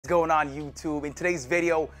going on YouTube? In today's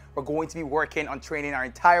video, we're going to be working on training our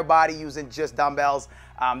entire body using just dumbbells.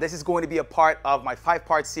 This is going to be a part of my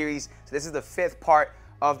 5-part series. So this is the 5th part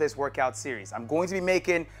of this workout series. I'm going to be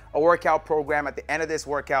making a workout program at the end of this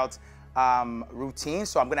workout routine.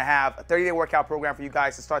 So I'm gonna have a 30-day workout program for you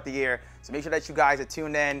guys to start the year. So make sure that you guys are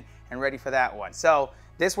tuned in and ready for that one. So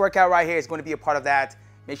this workout right here is going to be a part of that.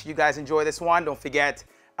 Make sure you guys enjoy this one. Don't forget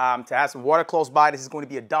to have some water close by. This is going to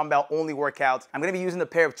be a dumbbell only workout. I'm gonna be using a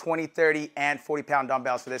pair of 20, 30, and 40-pound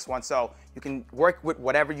dumbbells for this one. So you can work with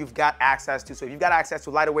whatever you've got access to. So if you've got access to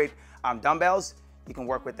lighter weight dumbbells, you can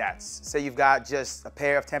work with that. Say you've got just a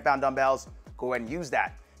pair of 10-pound dumbbells, go ahead and use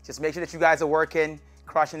that. Just make sure that you guys are working,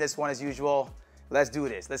 crushing this one as usual. Let's do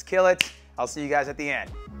this. Let's kill it. I'll see you guys at the end.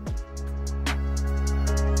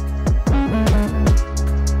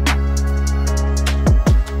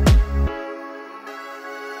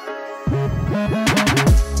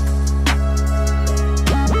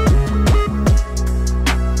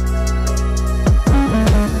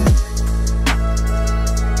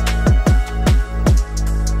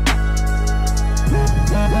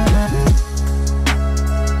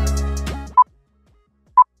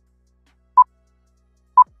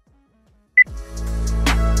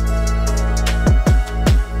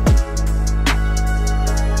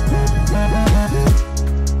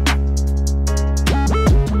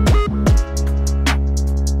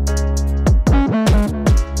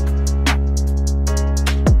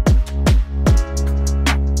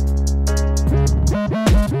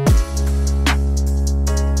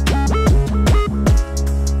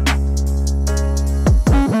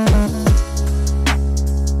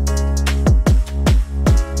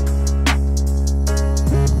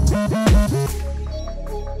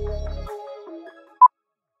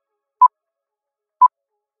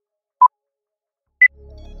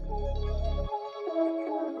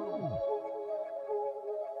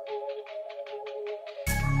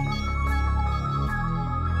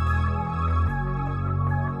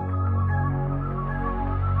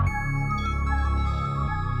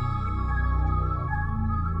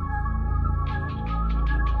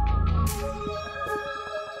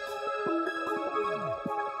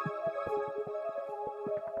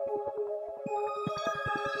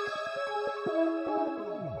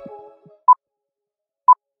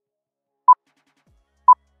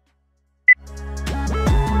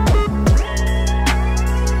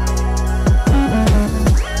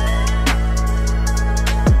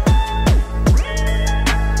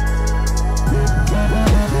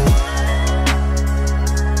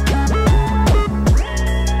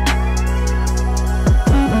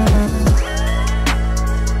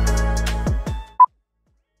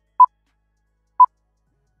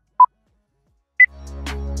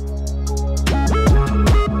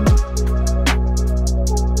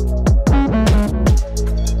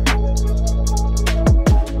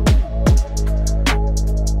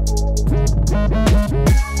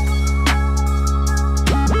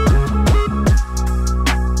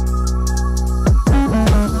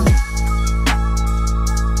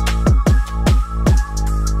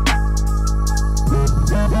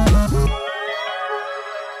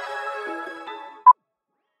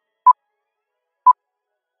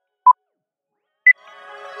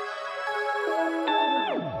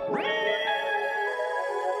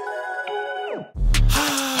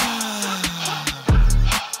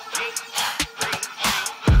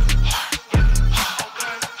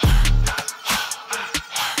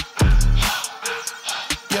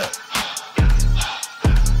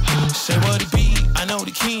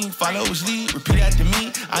 Follow his lead, repeat after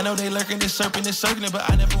me. I know they lurking, this serpent is circling, but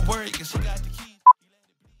I never worry, cause he got the key.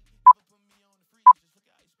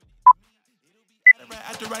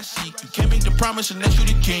 After I seek, you can't make the promise unless you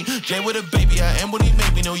the king. Jay with a baby, I am what he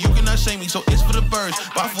made me. No, you cannot shame me, so it's for the birds.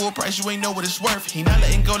 Buy full price, you ain't know what it's worth. He not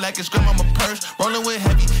letting go like it's grandmama purse. Rolling with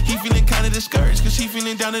heavy, he feeling kinda discouraged, cause he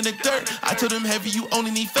feeling down in the dirt. I told him heavy, you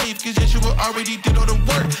only need faith, cause yes, you already did all the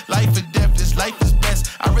work. Life or death, this life is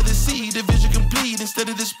best. I'd rather see the vision complete instead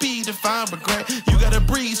of the speed to find regret. You gotta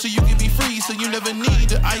breathe so you can be free, so you never need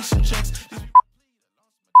the ice and checks.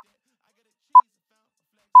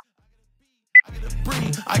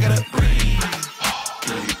 I gotta breathe.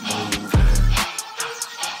 Keep moving.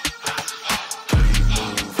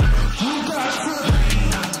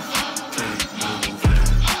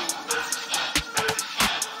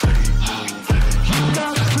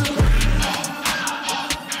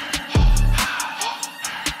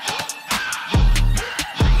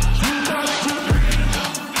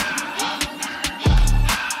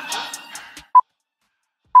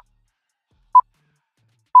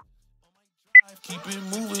 Keep it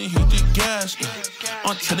moving, hit the gas.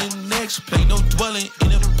 On to the next, play no dwelling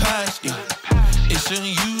in a past, yeah. It's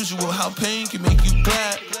unusual how pain can make you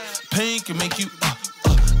glad. Pain can make you,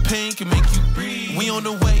 pain can make you breathe. We on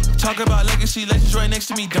the way, talk about legacy, legends right next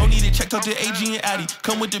to me. Don't need it, check out the AG and Addy.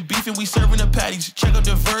 Come with the beef and we serving the patties. Check out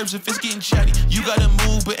the verbs if it's getting chatty. You gotta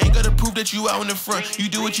move, but ain't gotta prove that you out in the front. You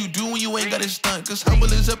do what you do when you ain't gotta stunt. Cause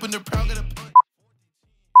humble is up and the proud gotta punch.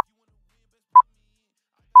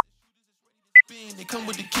 They come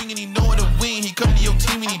with the king and he know how to win. He come to your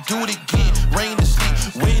team and he do it again. Rain to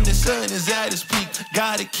sleep, when the sun is at its peak.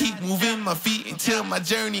 Gotta keep moving my feet until my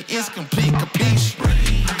journey is complete. Capiche?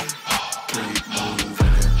 Keep moving.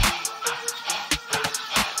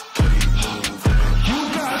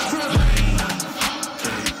 You got to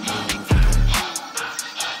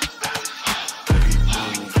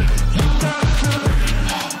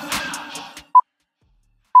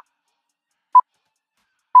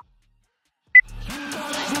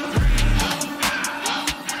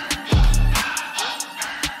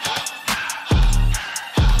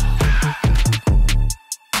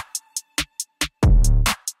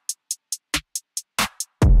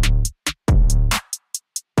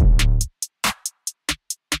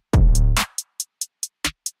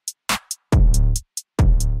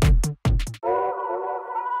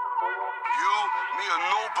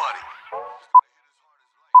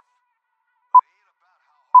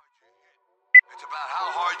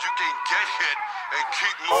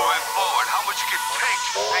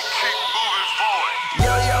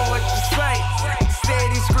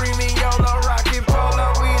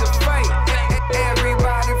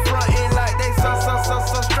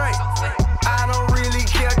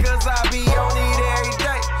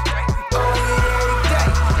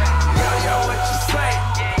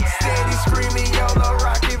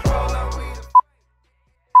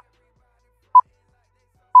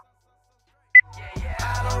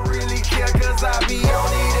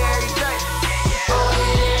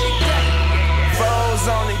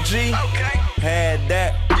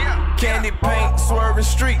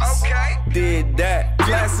did that.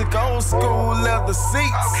 Classic old school leather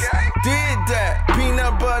seats. Did that.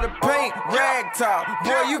 Peanut butter paint, rag top.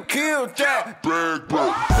 Boy, you killed that.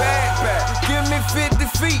 Back. Give me 50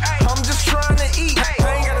 feet. I'm just trying to eat.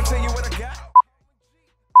 I ain't gotta tell you what I got.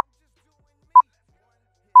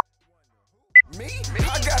 Me?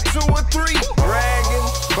 I got 2 or 3. Bragging,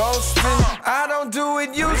 boasting. I don't do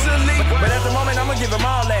it usually, but at the moment I'ma give them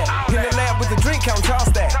all that. In the lab with the drink, count toss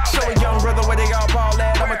that. Show a young brother where they all ball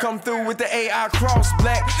at. I'ma come through with the AI cross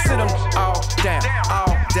black. Sit them all down,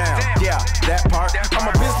 yeah, that part. I'm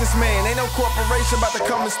a businessman, ain't no corporation about to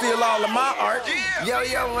come and steal all of my art. Yo,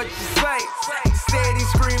 what you say? Steady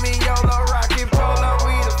screaming, YOLO, rockin' polo,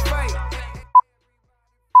 we the fate.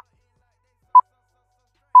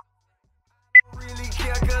 Really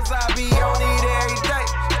care cause I be on it every day.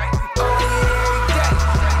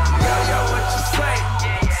 Yo, what you say?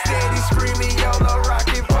 Steady screaming, YOLO,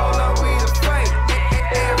 rockin' polo, we the fate.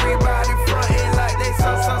 Everybody frontin' like they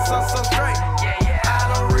so straight.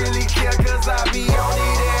 I don't really care cause I be on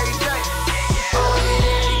it every day.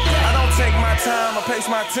 I don't take my time, I pace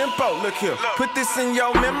my tempo. Look here, put this in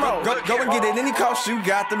your memo. Go and get it any cost you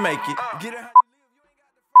got to make it. Get it.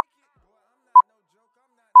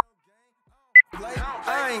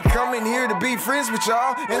 I ain't coming here to be friends with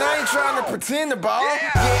y'all, and I ain't trying to pretend to ball.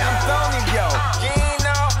 Yeah, I'm phony, yo. You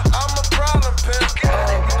know, I'm a problem pimp.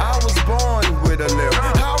 I was born with a lip.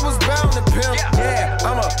 I was bound to pimp. Yeah,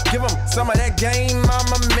 I'ma give them some of that game. I'm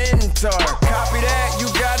a mentor. Copy that, you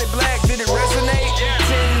got it black. Did it resonate?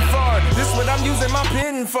 10 for. This what I'm using my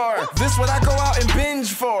pen for. This what I go out and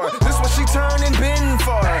binge for. This what she turn and bend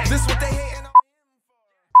for. This what they hating on.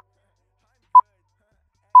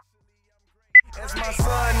 As my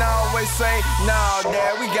son always say, nah,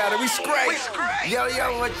 Dad, we gotta be straight. Yo,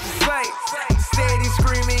 what you say? Steady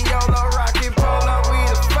screaming, YOLO, rockin' polo, we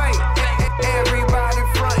the fate. Everybody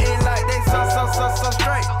frontin' like they so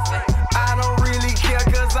straight. I don't really care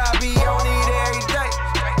cause I be on it every day.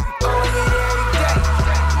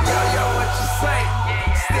 Yo, what you say?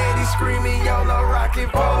 Steady screaming, YOLO, rockin'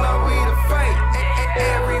 polo, we the fate.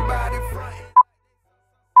 Everybody frontin'.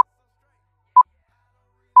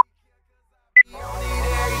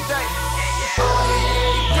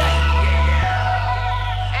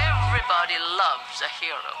 Everybody loves a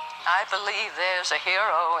hero. I believe there's a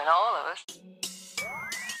hero in all of us.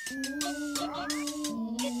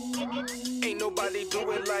 Ain't nobody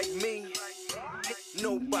do it like me.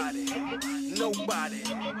 Nobody.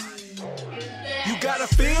 You gotta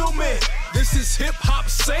feel me. This is hip hop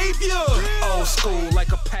savior. Old school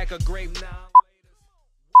like a pack of grape now.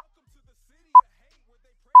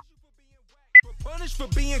 Punished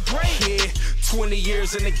for being great. Yeah, 20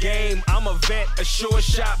 years in the game, I'm a vet, a sure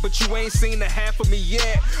shot, but you ain't seen the half of me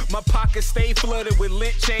yet. My pockets stay flooded with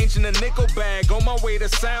lint change in a nickel bag. On my way to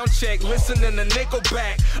sound check, listening to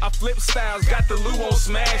Nickelback. I flip styles, got the Lou on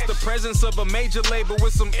smash. The presence of a major label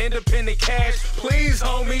with some independent cash. Please,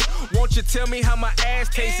 homie, won't you tell me how my ass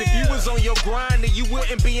tastes? If you was on your grind, then you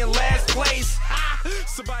wouldn't be in last place.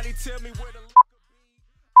 Somebody tell me where the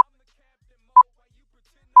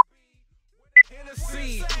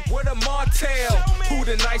Hennessy, where the Martell. Who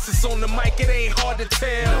the nicest on the mic? It ain't hard to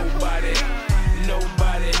tell. Nobody,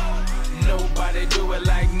 nobody, nobody do it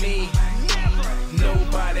like me.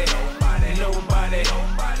 Nobody, nobody,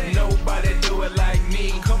 nobody do it like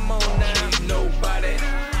me. Come on now. Nobody,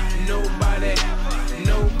 nobody,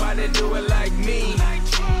 nobody do it like me.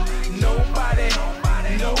 Nobody,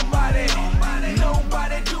 nobody, nobody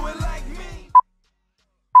do it like me.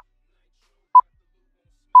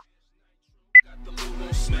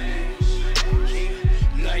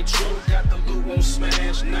 Nitro got the Lou on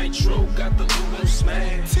smash. Nitro got the Lou on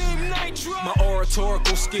smash. Team Nitro. My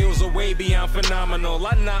oratorical skills are way beyond phenomenal.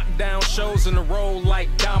 I knock down shows in a row like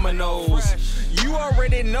dominoes. You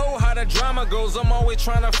already know how the drama goes. I'm always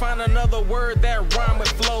trying to find another word that rhyme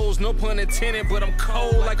with flows. No pun intended, but I'm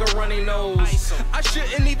cold like a runny nose. I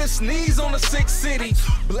shouldn't even sneeze on the 6th city.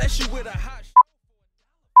 Bless you with a hot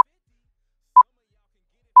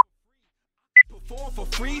for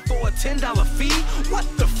free for a $10 fee? What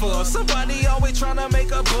the fuck? Somebody always trying to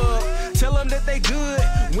make a buck. Tell them that they good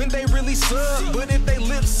when they really suck. But if they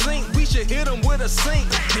lip sync, we should hit them with a sink.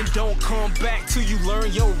 And don't come back till you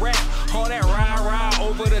learn your rap. All that rah-rah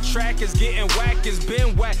over the track is getting whack, it's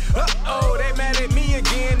been whack. Uh-oh, they mad at me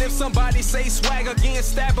again. If somebody say swag again,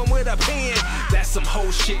 stab them with a pen. That's some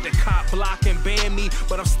whole shit. The cop block and ban me,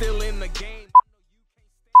 but I'm still in the game.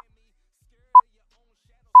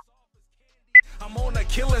 I'm on a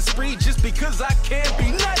killing spree just because I can't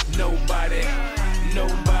be nuts. Nobody,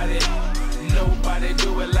 nobody, nobody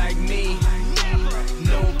do it like me.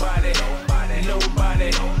 Nobody, nobody,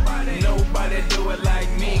 nobody do it like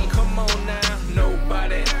me. Come on now.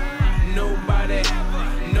 Nobody, nobody,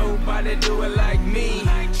 nobody do it like me.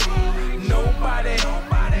 Nobody,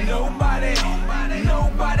 nobody,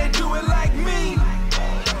 nobody do it like me.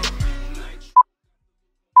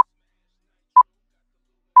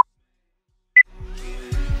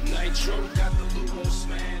 Nitro got the Lou on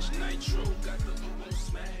smash. Nitro got the Lou on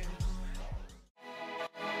smash.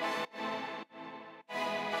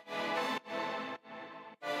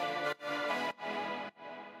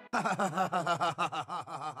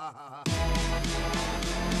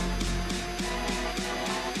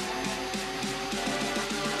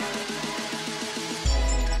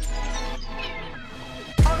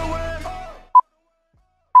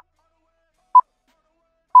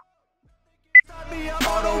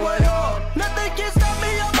 All the way up, nothing can stop me.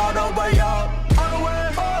 I'm all the way up, all the way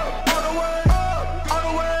up, all the way up, all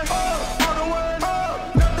the way up, all the way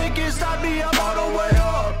up. Nothing can stop me. I'm all the way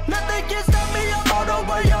up, nothing can stop me. I'm all the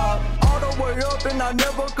way up, and I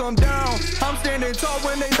never come down. I'm standing tall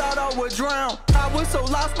when they thought I would drown. I was so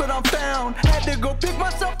lost, but I'm found. Had to go pick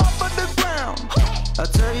myself up off the ground. I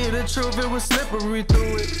tell you the truth, it was slippery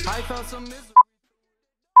through it. I felt some misery.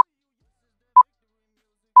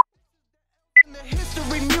 The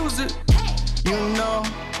history music, you know,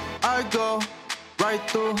 I go right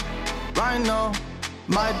through, right now,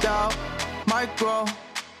 my doubt, micro,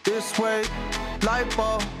 this way,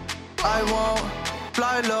 lipo, I won't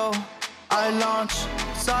fly low, I launch,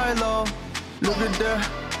 silo, look at the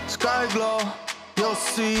sky glow, you'll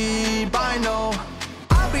see bino,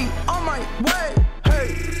 I'll be on my way,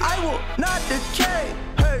 hey, I will not decay,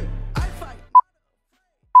 hey.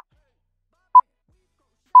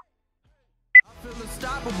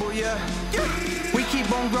 Unstoppable, yeah. We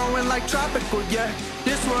keep on growing like tropical, yeah.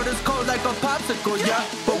 This world is cold like a popsicle, yeah.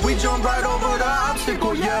 But we jump right over the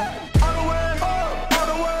obstacle, yeah. All the way up, all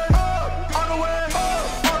the way up, all the way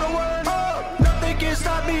up, all the way up. Nothing can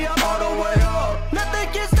stop me, I'm all the way up. Nothing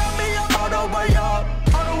can stop me, I'm all the way up.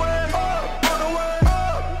 All the way up, all the way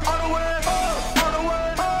up, all the way up, all the way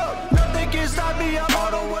up. Nothing can stop me, I'm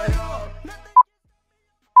all the way up.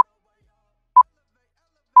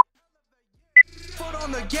 Foot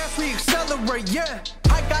on the gas, we accelerate, yeah.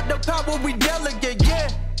 I got the power, we delegate, yeah.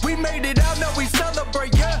 We made it out, now we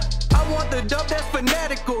celebrate, yeah. I want the dub that's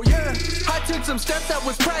fanatical, yeah. I took some steps that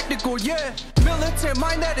was practical, yeah. Militant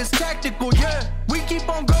mind that is tactical, yeah. We keep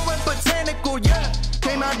on going botanical, yeah.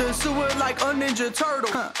 Came out the sewer like a ninja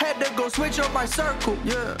turtle. Had to go switch up my circle,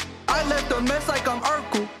 yeah. I left a mess like I'm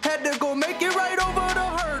Urkel. Had to go make it right over the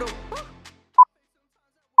hurdle.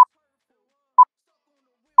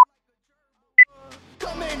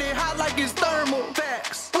 like it's thermal.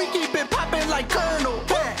 Facts. We keep it popping like Colonel.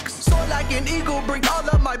 Facts. Soar like an eagle, bring all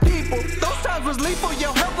of my people. Those times was lethal,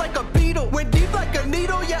 your health like a beetle. Went deep like a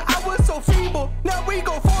needle, yeah, I was so feeble. Now we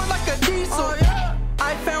go forward like a diesel. Oh, yeah.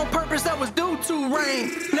 I found purpose that was due to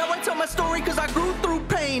rain. Now I tell my story cause I grew through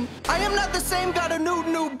pain. I am not the same, got a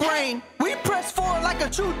new brain. We press forward like a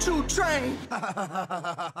choo-choo train.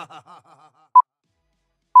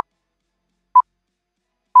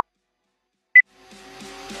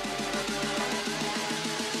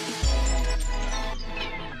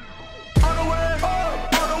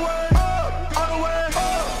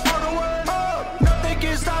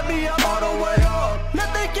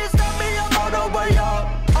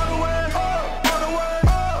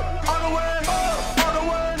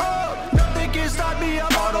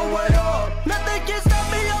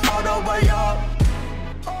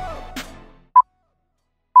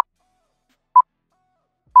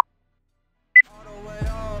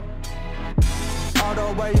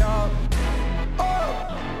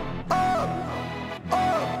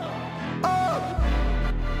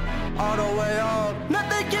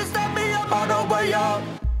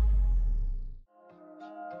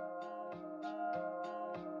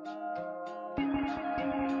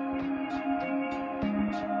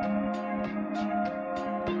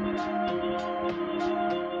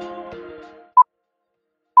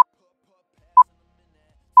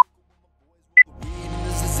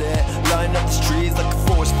 Lighting up the streets like a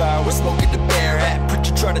forest fire. We're smoking the bear hat.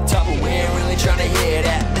 Preacher try to topple, we ain't really trying to hear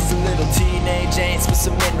that. It's a little teenage angst with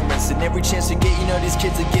some ignorance, and every chance we get, you know these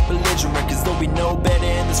kids will get belligerent, cause they'll be no better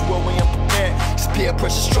in this world, we unprepared. Cause peer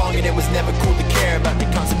pressure strong and it was never cool to care about the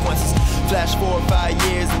consequences. Flash 4 or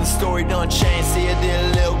 5 years and the story done changed. See a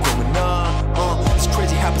little growing on. It's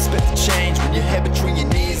crazy how perspective change when your head between your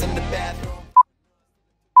knees in the bathroom.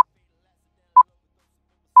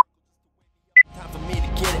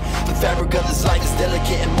 Fabric of this life is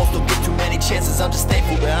delicate and most don't get too many chances. I'm just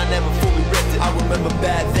thankful that I never fully ripped it. I remember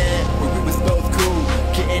back then when we was both cool,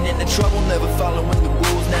 getting into trouble, never following the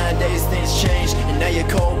rules. Nowadays things change and now you're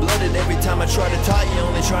cold-blooded. Every time I try to talk, you're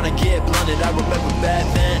only trying to get blunted. I remember back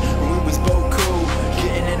then when we was both cool,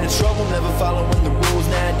 getting into trouble, never following the rules.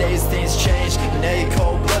 Nowadays things change and now you're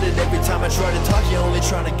cold-blooded. Every time I try to talk, you're only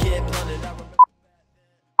trying to get blunted.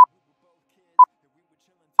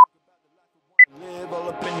 Live all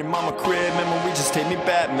up in your mama crib, memory just take me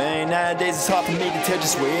back, man. Nowadays it's hard for me to tell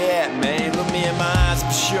just where you're at, man. Look me in my eyes,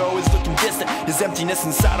 but you're always looking distant. There's emptiness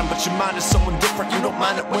inside them, but your mind is someone different. You don't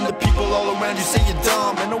mind it when the people all around you say you're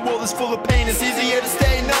dumb. And the world is full of pain, it's easier to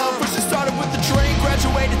stay numb. First you started with the drain,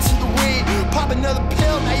 graduated to the weed. Pop another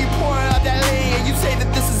pill, now you pouring out that lean. And you say that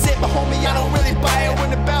this is it, but homie, I don't really buy it. When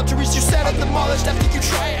the boundaries you set up demolished after you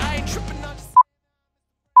try it, I ain't tripping.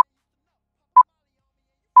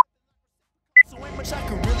 I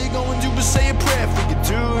could really go and do but say a prayer for you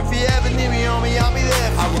too. If you ever need me, homie, I'll be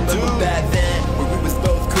there for you. I remember back then when we was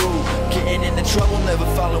both cool, getting into trouble, never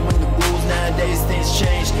following the rules. Nowadays things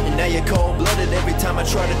change and now you're cold-blooded. Every time I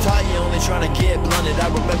try to talk, you're only trying to get blunted. I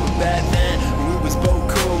remember back then when we was both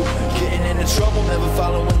cool, getting into trouble, never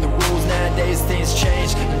following the rules. Nowadays things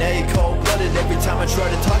change and now you're cold-blooded. Every time I try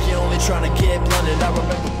to talk, you're only trying to get blunted. I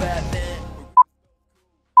remember back then.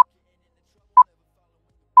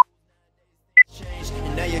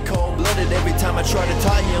 And now you're cold-blooded. Every time I try to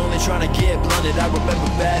talk, you're only trying to get blunted. I remember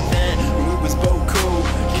back then when we was both cool,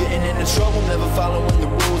 getting into trouble, never following the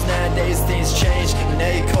rules. Nowadays things change and now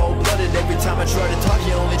you're cold-blooded. Every time I try to talk,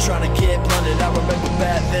 you're only trying to get blunted. I remember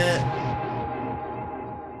back then.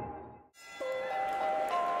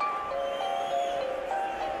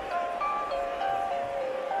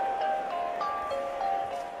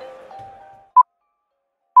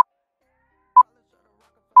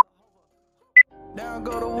 Down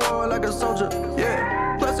go to war like a soldier,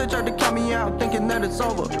 yeah. Plus they tried to count me out, thinking that it's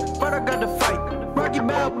over. But I got to fight, Rocky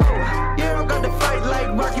Balboa. Yeah, I got to fight like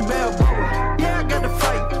Rocky Balboa. Yeah, I got to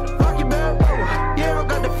fight, Rocky Balboa. Yeah, I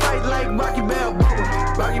got to fight like Rocky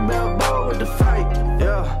Balboa. Rocky Balboa with the fight,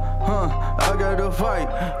 yeah, I got to fight,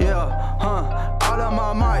 yeah, all of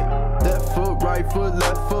my might. Left foot, right foot,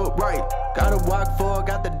 left foot, right. Gotta walk forward,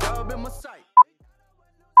 got the dub in my sight.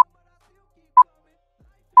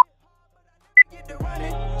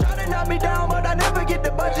 Try to knock me down, but I never get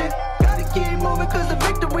the budget. Gotta keep moving, cause the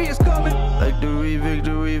victory is coming. Victory,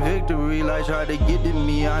 victory, victory. Like tried to get to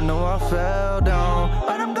me, I know I fell down,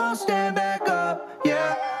 but I'm gonna stand back up,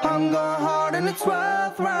 yeah. I'm going hard in the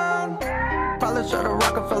 12th round. Probably try to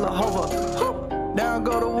Rockefeller hover. Down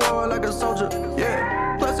go to war like a soldier,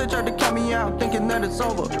 yeah. Plus they tried to count me out, thinking that it's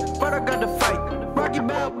over. But I got to fight, Rocky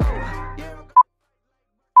Balboa.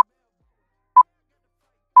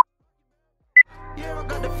 Yeah, I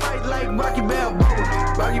got to fight like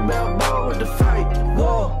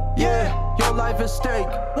life at stake.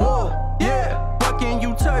 Whoa, yeah, what can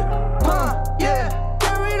you take? Yeah,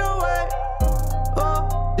 carry the weight.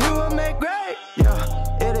 Oh, you will make great.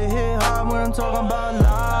 Yeah, it'll hit hard when I'm talking about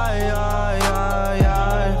life.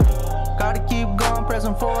 Gotta keep going,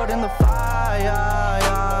 pressing forward in the fire.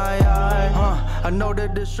 I know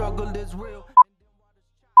that this struggle is real.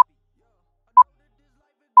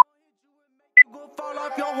 Go fall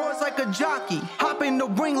off your horse like a jockey. Hop in the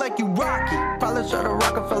ring like you Rocky. Probably try to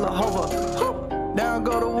Rockefeller hover. Down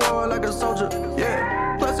go to war like a soldier.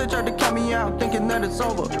 Yeah. Plus they tried to count me out, thinking that it's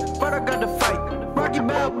over. But I got to fight. Rocky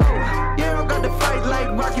Balboa. Yeah, I got to fight like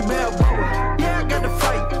Rocky Balboa. Yeah, I got to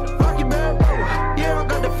fight. Rocky Balboa. Yeah, I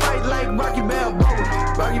got to fight like Rocky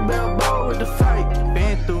Balboa. Rocky Balboa with the fight.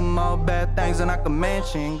 Been through more bad things than I can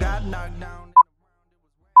mention. Got knocked down.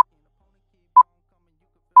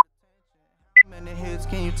 How many hits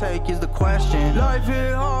can you take is the question. Life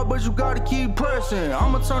hit hard, but you gotta keep pressing.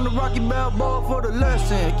 I'ma turn to Rocky Balboa for the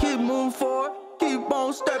lesson. Keep moving forward, keep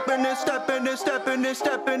on stepping and stepping and stepping and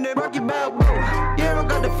stepping and Rocky Balboa. Yeah, I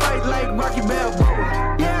got to fight like Rocky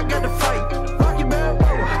Balboa. Yeah, I got to fight Rocky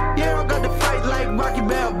Balboa. Yeah, I got to fight like Rocky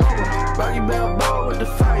Balboa. Rocky Balboa with the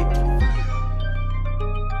fight.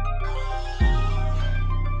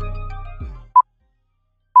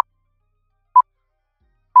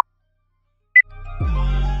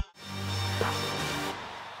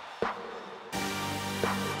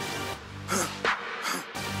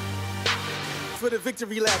 For the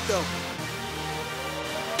victory lap though.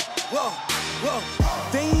 Whoa, whoa.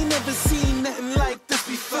 They ain't never seen nothing like this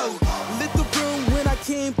before. Lit the room when I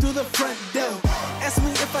came through the front door. Ask me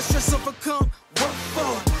if I stress overcome, what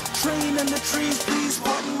for? Train in the trees, please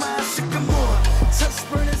pardon my sycamore. Touch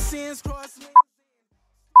burning sands, cross me.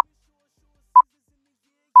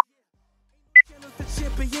 The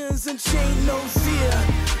champions and chain no fear.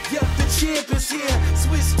 Yup, the champ is here.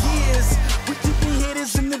 Switch gears, we keeping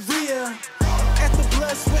haters in the rear. At the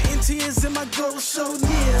blood, sweat, and tears, and my goal so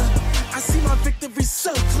near. I see my victory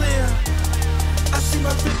so clear. I see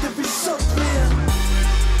my victory so clear.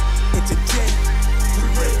 And today, we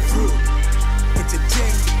break through. And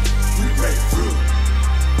today, we break through.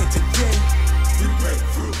 And today, we break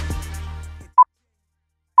through.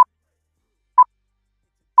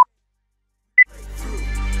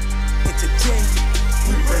 And today,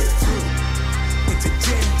 we break through. And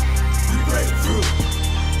today, we break through.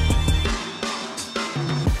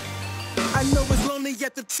 I know it's lonely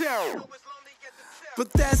at the top,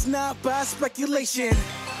 but that's not by speculation.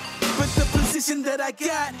 But the position that I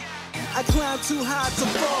got, I climb too high to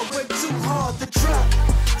fall, but too hard to drop.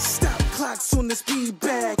 Stop clocks on the speed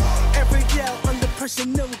bag. Every yell under pressure,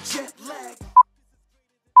 no jet lag.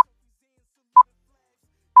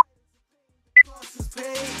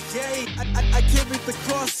 I carried the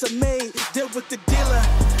cross I made, dealt with the dealer.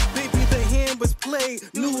 Baby, the hand was played,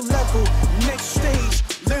 new level, next stage.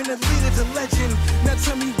 Learn to lead it to legend. Now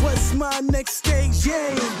tell me what's my next stage,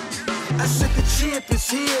 yeah. I said the champ is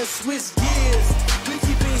here, switch gears. We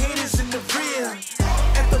keeping haters in the rear.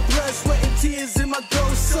 At the blood, sweat, and tears, and my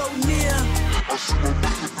goal so near. I see my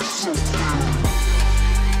victory so clear.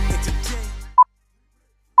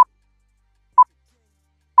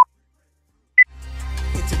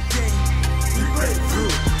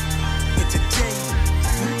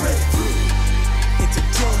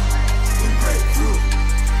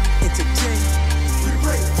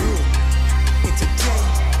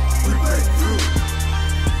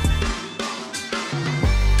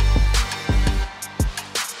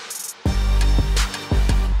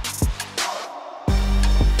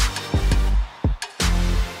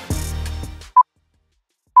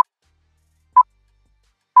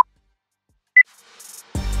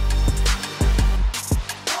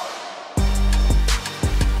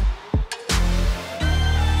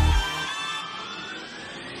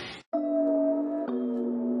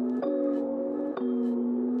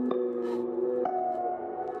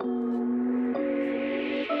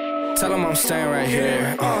 Tell them I'm staying right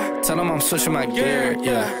here. Tell them I'm switching my gear.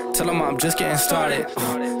 Yeah. Tell them I'm just getting started.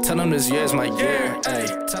 Tell them this year's my year. Ay.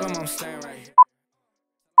 Tell them I'm staying right here.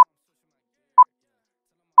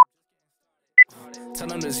 Tell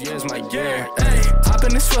them this year's my year. Ay. Hop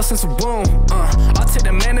in this field since a boom. I'll take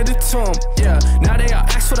the man to the tomb. Yeah. Now they all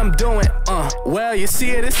ask what I'm doing. Well, you see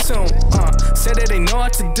it soon. Say that they know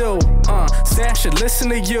what to do. Say I should listen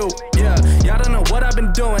to you. Yeah. Y'all don't know what I've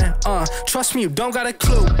been doing. Trust me, you don't got a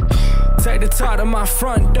clue. Take the top of my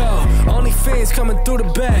front door. Only fiends coming through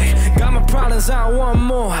the bag. Got my problems, I don't want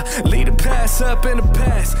more. Leave the past up in the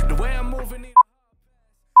past. The way I'm moving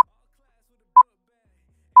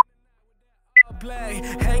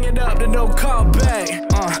Hang it up, then no call back.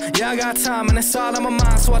 Yeah, I got time and it's all on my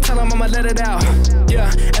mind, so I tell him I'ma let it out.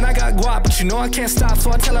 Yeah, and I got guap, but you know I can't stop,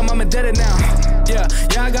 so I tell him I'ma dead it now. Yeah,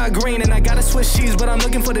 I got green and I gotta switch cheese, but I'm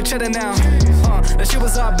looking for the cheddar now. That shit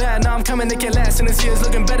was all bad, now I'm coming to get last, and this year's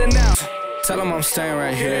looking better now. Tell him I'm staying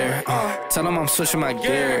right here. Tell him I'm switching my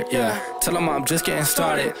gear. Yeah, tell him I'm just getting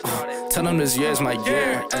started. Tell him this year's my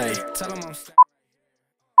year. Hey, tell him I'm staying.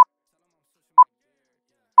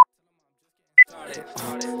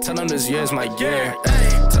 Tell him this year's my year.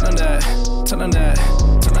 Ay, tell him that, tell him that,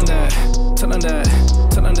 tell him that, tell him that,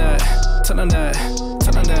 tell him that, tell him that,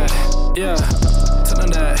 tell him that, yeah. Tell him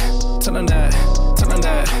that, tell him that, tell him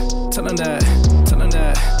that, tell him that, tell him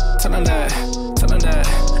that, tell him that, tell him that.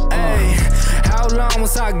 Ay, how long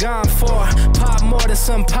was I gone for? Pop more than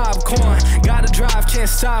some popcorn. Gotta drive, can't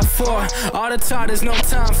stop for. All the talk, there's no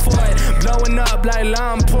time for it. Blowing up like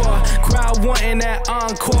Lampore. Crowd wanting that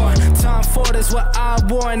encore. Tom Ford is what I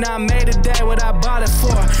wore, and I made it there what I bought it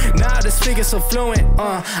for. Now the speaker so fluent.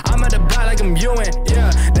 I'm at the block like I'm Ewan.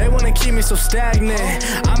 Yeah, they wanna keep me so stagnant.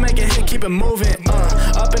 I make it hit, keep it moving.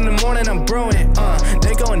 Up in the morning, I'm brewing.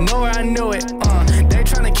 They going nowhere, I knew it. They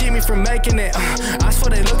trying to keep me from making it. I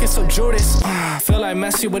swear they looking so Judas. Feel like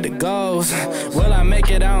Messi with the goals. Will I make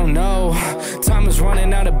it? I don't know. Time is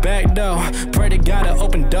running out the back door. Pray to God to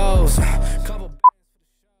open doors.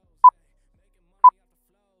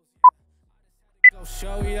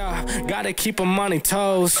 Show ya, gotta keep them on their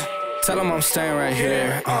toes. Tell them I'm staying right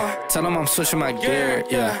here. Tell them I'm switching my gear.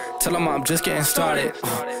 Yeah, tell them I'm just getting started.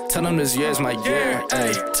 Tell them this year's my year.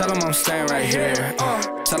 Ay, tell them I'm staying right here.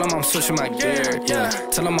 Tell them I'm switching my gear. Yeah,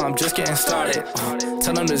 tell them I'm just getting started.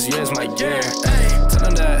 Tell them this year's my year. Ay, tell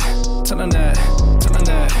them that, tell them that, tell them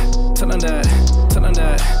that, tell them that, tell them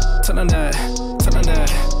that, tell them that, tell them that,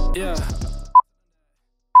 yeah.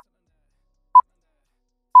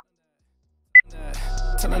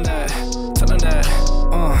 Tell him that, tell him that,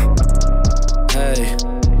 hey,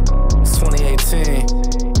 it's 2018,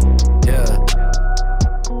 yeah,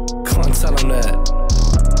 come on, tell him that,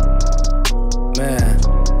 man,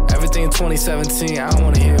 everything 2017, I don't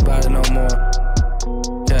want to hear about it no more,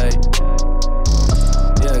 okay,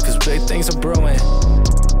 yeah, cause big things are brewing,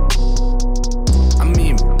 I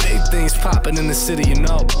mean, big things popping in the city, you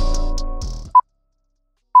know.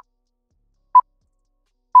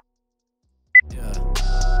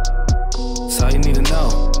 That's all you need to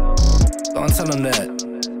know. Don't tell them that.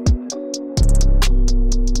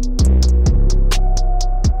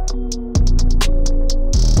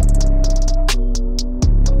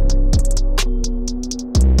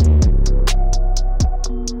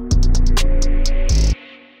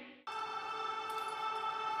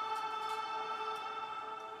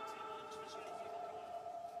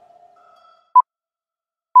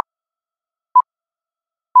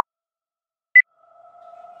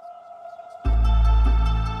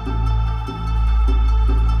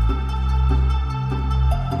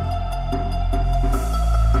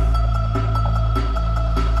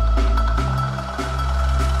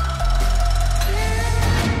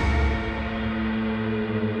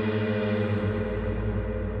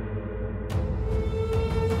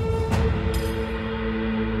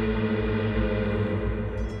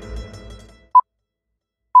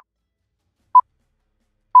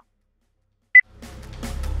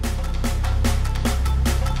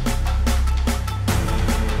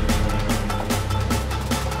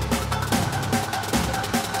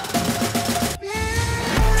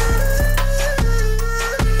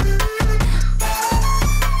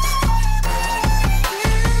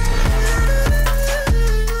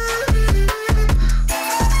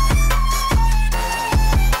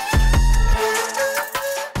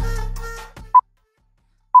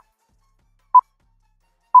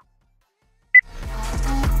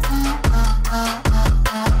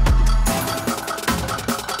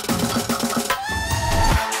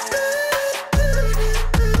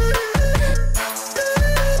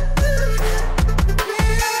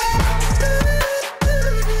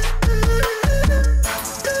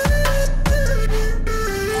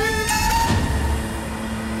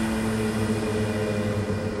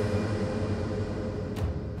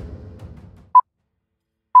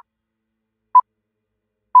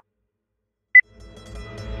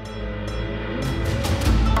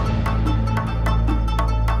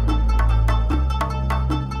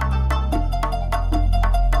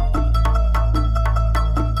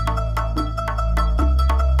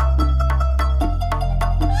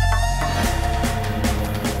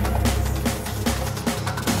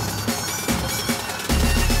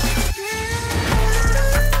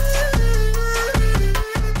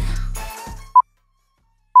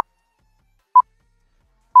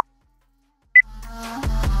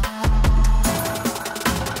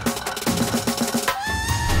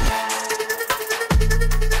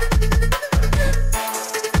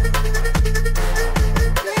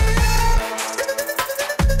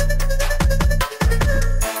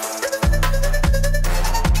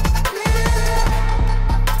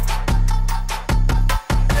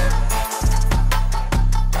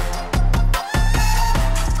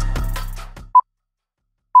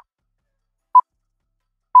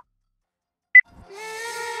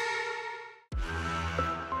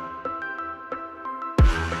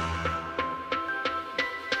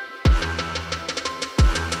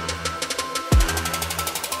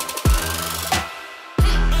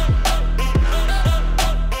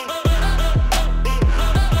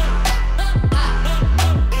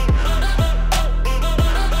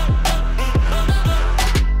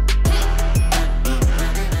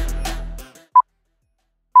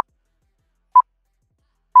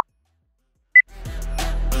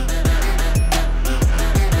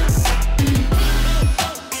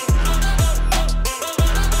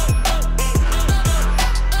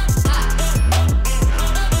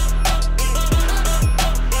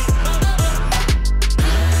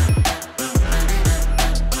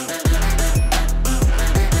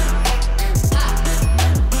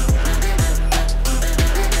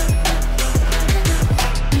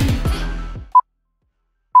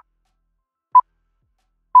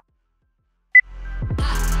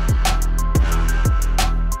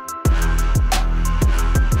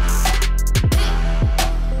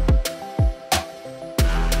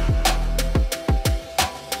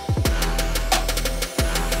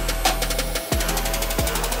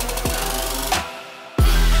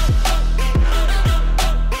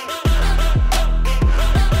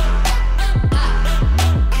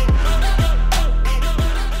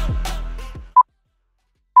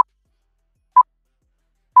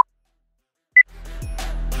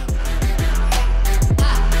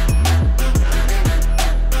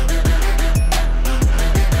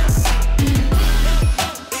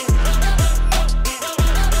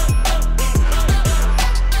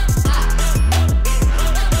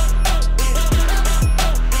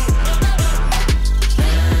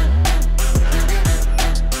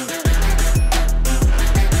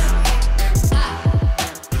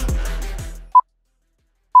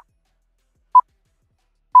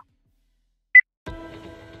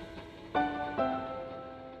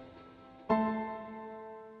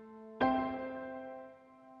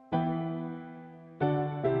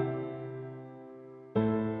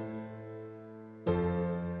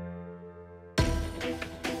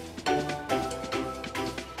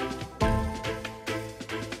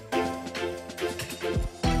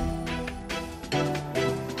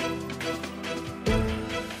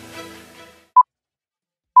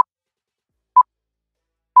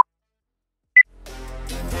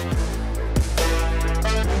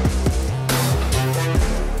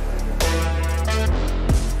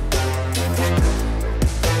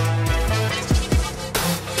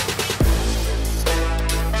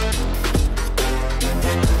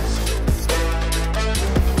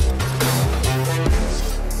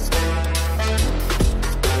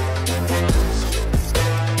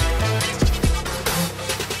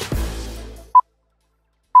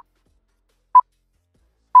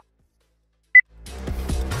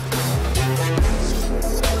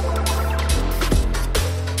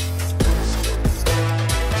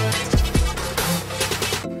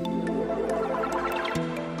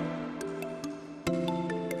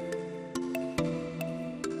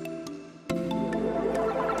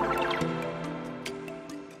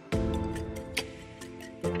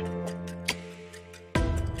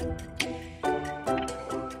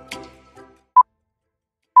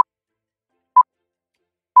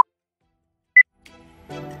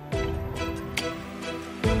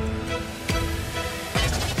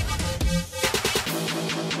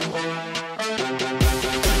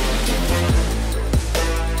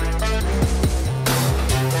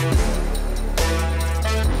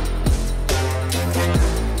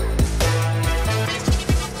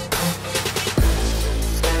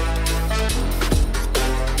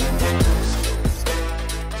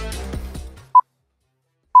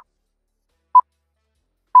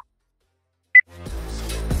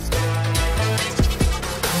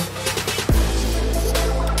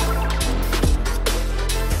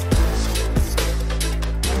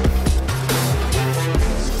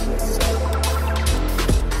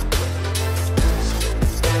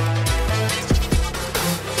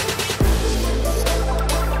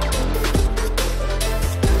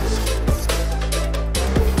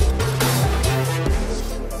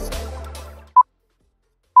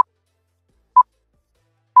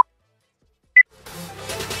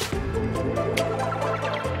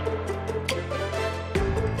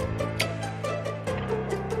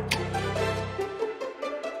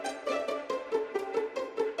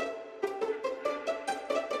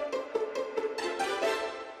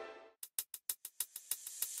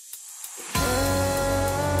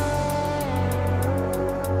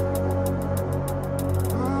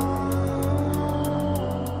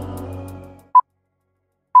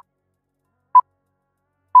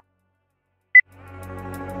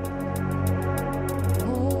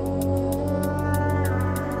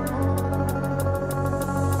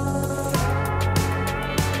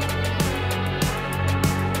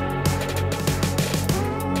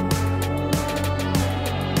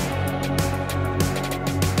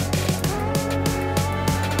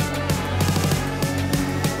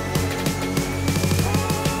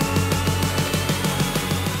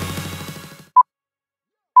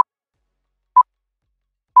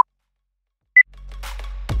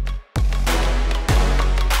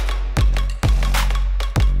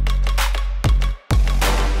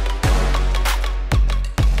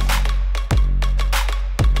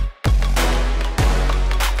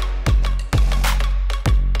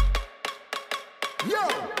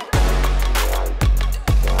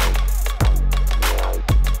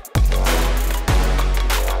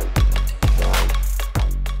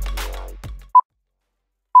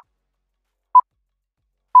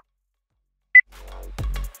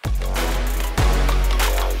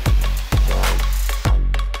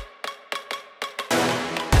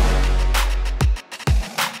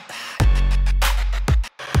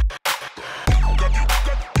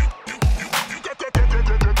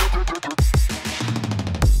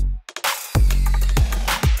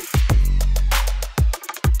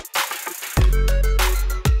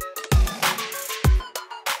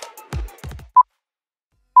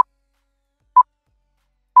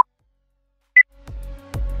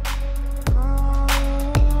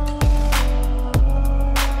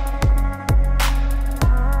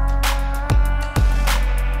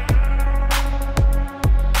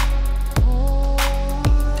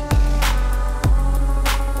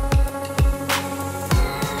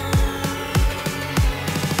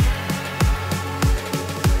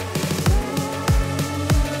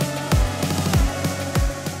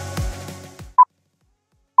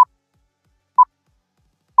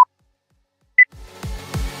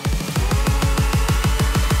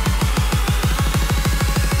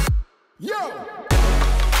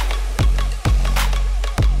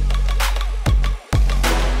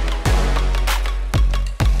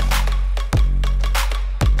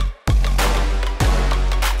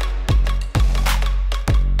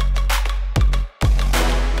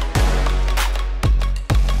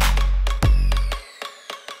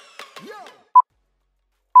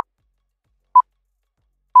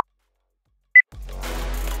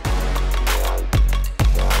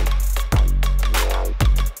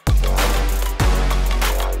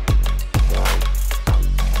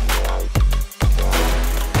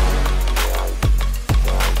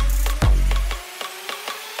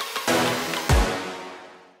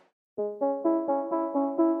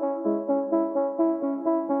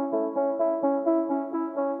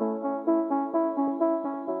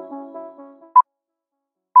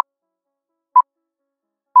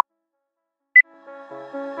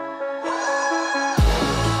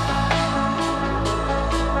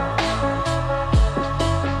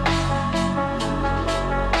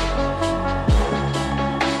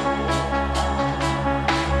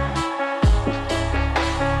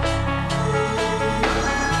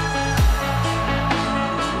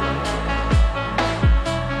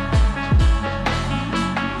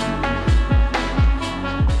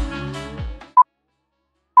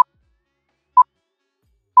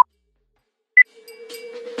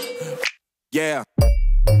 Yeah.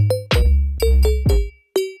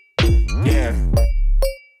 Yeah.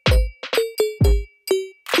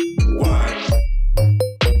 What?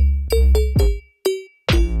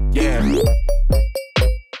 Yeah.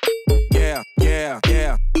 Yeah, yeah,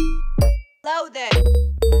 yeah. Load that.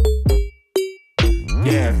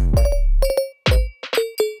 Yeah.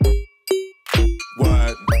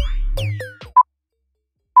 What?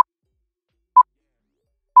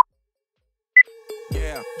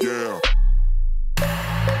 Yeah. Yeah.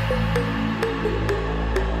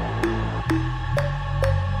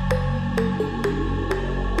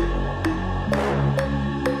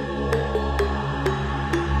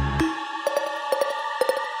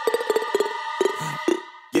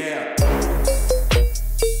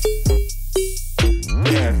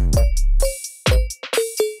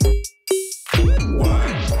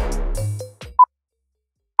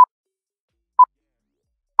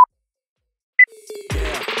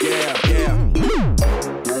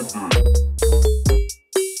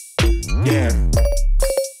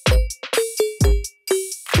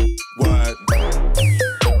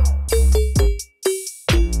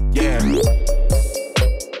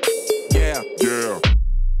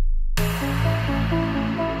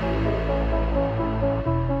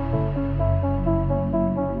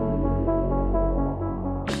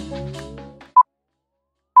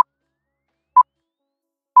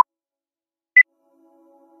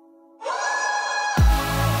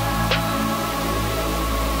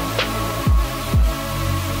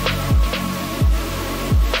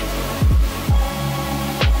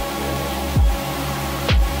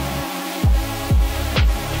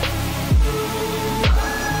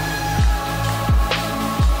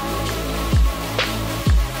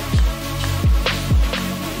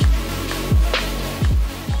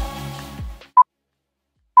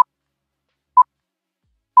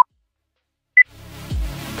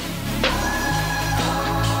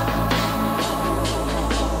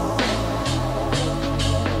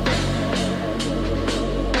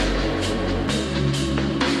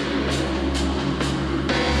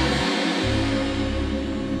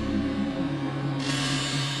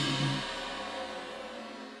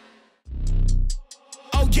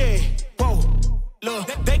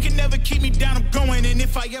 They can never keep me down, I'm going, and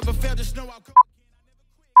if I ever fail, just know I'll go.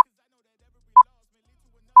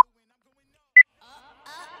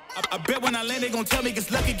 I bet when I land, they gon' tell me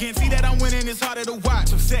it's luck again. See that I'm winning, it's harder to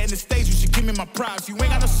watch. I'm setting the stage, you should give me my props. You ain't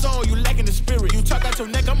got no soul, you lacking the spirit. You talk out your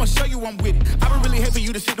neck, I'ma show you I'm with it. I would really hate for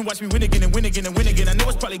you to sit and watch me win again and win again and win again. I know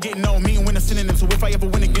it's probably getting old, me and win a synonym. So if I ever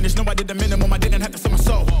win again, it's no I did the minimum. I didn't have to sell my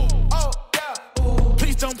soul. Oh, yeah.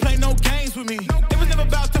 Please don't play no games with me. It was never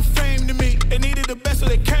about the fame to me. They needed the best, so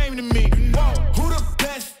they came to me. Whoa. Who the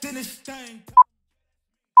best in this thing?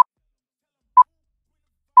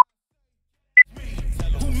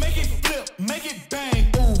 Make it flip, make it bang,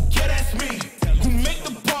 ooh, yeah, that's me. Who make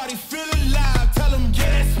the party feel alive, tell them, yeah,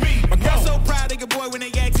 that's me. My girl so proud, they get boy when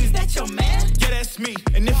they ask, is that your man? Yeah, that's me.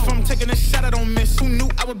 And if I'm taking a shot, I don't miss. Who knew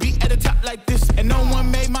I would be at the top like this? And no one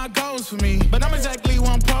made my goals for me. But I'm exactly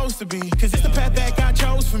where I'm supposed to be. Cause it's the path that God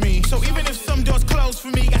chose for me. So even if some doors close for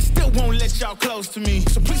me, I still won't let y'all close to me.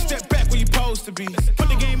 So please step back where you're supposed to be. Put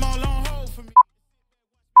the game all on hold for me.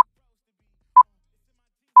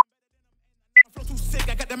 Too sick,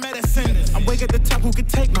 I got the medicine. I'm way at the top, who can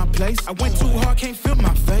take my place? I went too hard, can't feel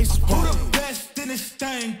my face. Who the best in this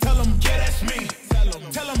thing? Tell them, yeah, that's me.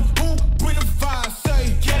 Tell them who bring the fire,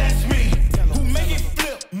 say, yeah, that's me. Who make it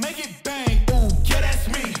flip, make it bang, ooh, yeah, that's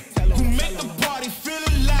me. Who make the party feel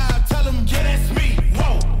alive, tell them, yeah, that's me.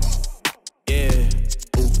 Whoa.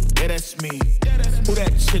 Yeah, ooh, yeah, that's me. Who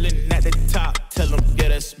that chillin' at the top, tell them, yeah,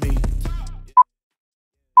 that's me.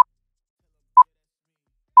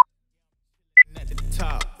 At the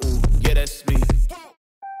top, ooh, yeah, that's me.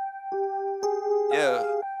 Yeah.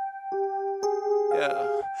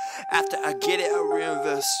 Yeah. After I get it, I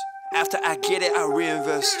reinvest. After I get it, I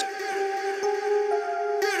reinvest.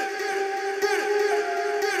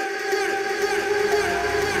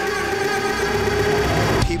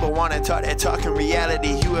 People wanna talk that talk in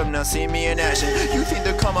reality. You have not seen me in action. You think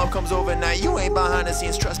the come up comes overnight. You ain't behind the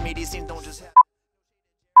scenes. Trust me, these things don't just happen.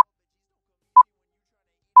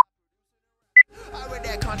 I read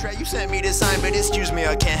that contract you sent me to sign, but excuse me,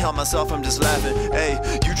 I can't help myself, I'm just laughing. Hey,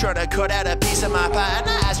 you try to cut out a piece of my pie, and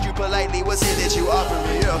I asked you politely, what's it that you offer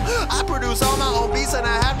me? Yeah, I produce all my own beats, and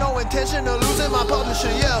I have no intention of losing my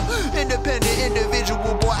publishing. Yeah, independent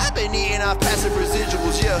individual, boy, I've been eating off passive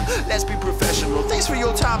residuals. Yeah, let's be professional. Thanks for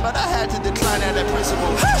your time, but I had to decline at that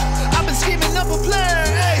principle. I've been scheming up a plan.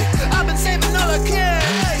 Hey, I've been saving all I can.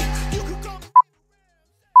 Hey.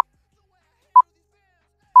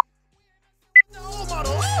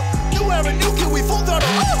 You wear a new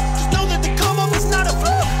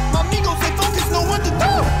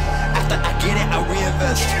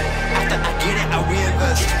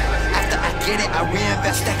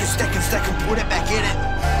stack and put it back in it.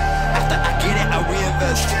 After I get it, I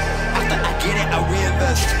reinvest. After I get it, I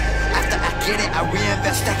reinvest. After I get it, I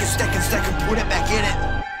reinvest. Stack and put it back in it.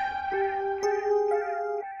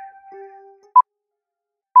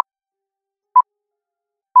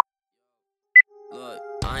 Look,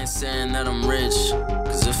 I ain't saying that I'm rich,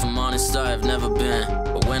 cause if I'm honest, I've never been.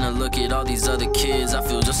 But when I look at all these other kids, I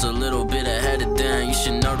feel just a little bit ahead of them. You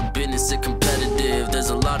should know the business is competitive. There's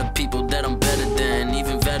a lot of people that I'm better than.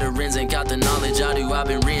 Even veterans ain't got the knowledge I do. I've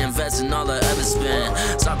been reinvesting all I ever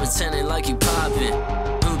spent. Stop pretending like you poppin'.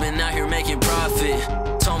 Who been out here making profit?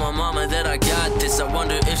 Told my mama that I got this. I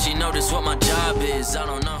wonder if she noticed what my job is. I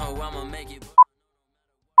don't know how I'ma make it.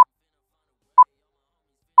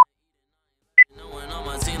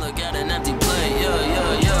 Look at an empty plate,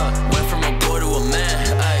 yeah. Went from a boy to a man,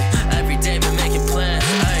 ayy. Every day been making plans,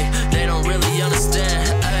 ayy. They don't really understand,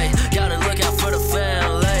 ayy. Gotta look out for the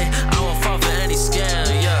family. I won't fall for any scam,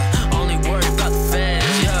 yeah. Only worried about the fans,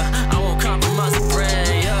 yeah. I won't compromise the brand,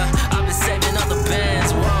 yeah. I've been saving up the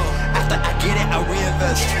bands, whoa. After I get it, I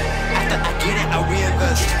reinvest. After I get it, I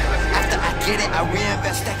reinvest. After I get it, I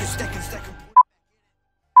reinvest. Stack and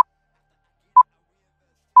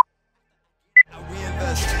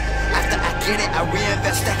after I get it, I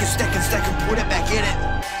reinvest. Stack and put it back in it.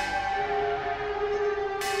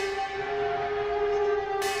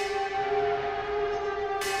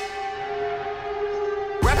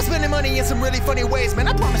 Rappers spending money in some really funny ways, man.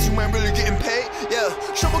 I promise you ain't really getting paid. Yeah,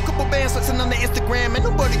 show a couple bands flexing on the Instagram, and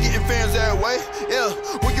nobody getting fans that way. Yeah,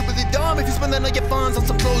 well you really dumb if you spending all your funds on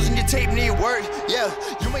some clothes and your tape need work. Yeah,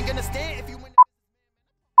 you ain't gonna stand if you win.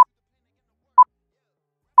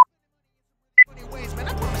 Ways, man,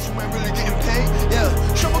 I promise you ain't really getting paid.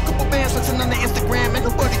 Yeah, show a couple bands flexing on the Instagram, and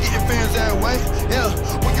nobody getting fans that way. Yeah,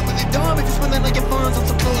 well you really dumb if you spending all your funds on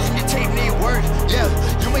some clothes and your tape need work. Yeah,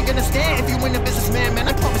 you ain't gonna stand if you ain't a businessman, man.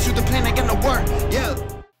 I promise you the plan ain't gonna work. Yeah.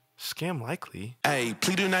 Scam likely. Hey,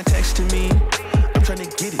 please do not text to me. I'm trying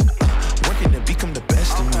to get it. Working to become the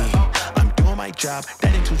best of me. I'm doing my job.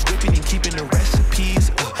 That includes whipping and keeping the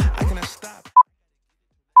recipes. I cannot stop.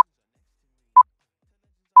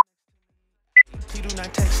 Please do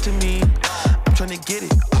not text to me. I'm trying to get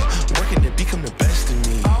it. Working to become the best of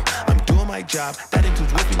me. I'm doing my job. That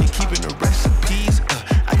includes whipping and keeping the recipes.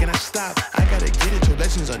 I cannot stop. I gotta get it till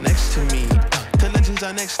legends are next to me. Till legends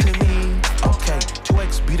are next to me. Okay,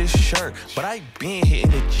 2X beat this shirt, but I been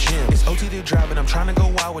hitting the gym. It's OT to drive and I'm trying to go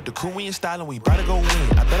wild with the Korean style and we about to go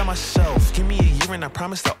win. I bet on myself. Give me a year and I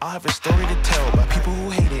promise that I'll have a story to tell by people who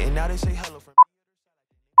hate it and now they say hello from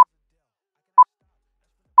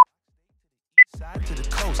side to the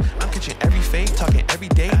coast. I'm catching every fade, talking every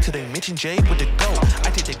day till they mention Jay with the GOAT. I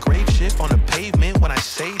take the grave shift on the pavement when I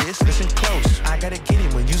say this, listen close. I gotta get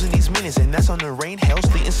it when using these minutes, and that's on the rain, hail,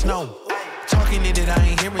 sleet, and snow. Talking it that I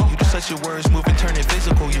ain't hearing you, just let your words move and turn it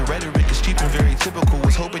physical. Your rhetoric is cheap and very typical.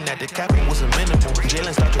 Was hoping that the capping was a minimal.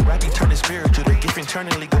 Jalen start to rap, he turn it spiritual. The gift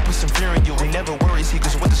internally go put some fear in you. We never worry, see,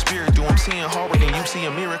 cause what the spirit do. I'm seeing hard work and you see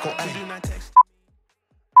a miracle. I do not text.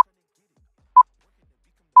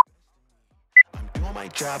 Doing my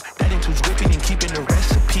job, that includes whipping and keeping the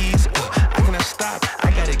recipes. I cannot stop,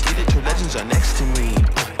 I gotta get it till legends are next to me.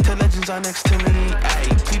 Till legends are next to me.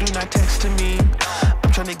 Ayy, please do not text to me.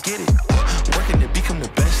 I'm trying to get it, working to become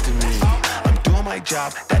the best of me. I'm doing my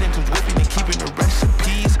job, that includes whipping and keeping the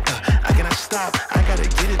recipes. I cannot stop, I gotta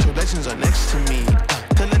get it till legends are next to me.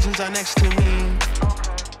 Till legends are next to me.